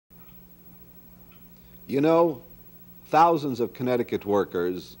You know, thousands of Connecticut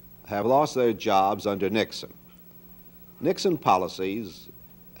workers have lost their jobs under Nixon. Nixon policies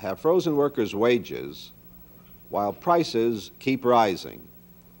have frozen workers' wages while prices keep rising.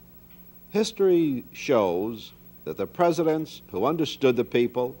 History shows that the presidents who understood the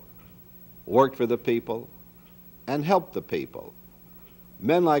people, worked for the people, and helped the people,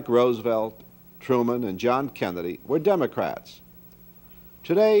 men like Roosevelt, Truman, and John Kennedy, were Democrats.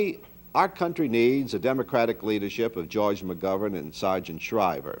 Today, our country needs a Democratic leadership of George McGovern and Sergeant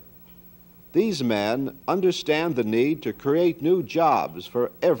Shriver. These men understand the need to create new jobs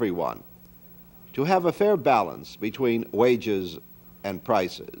for everyone, to have a fair balance between wages and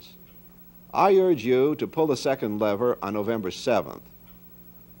prices. I urge you to pull the second lever on November 7th,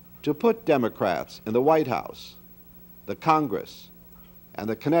 to put Democrats in the White House, the Congress, and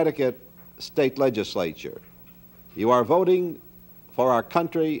the Connecticut state legislature. You are voting for our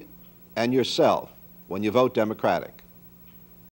country and yourself when you vote Democratic.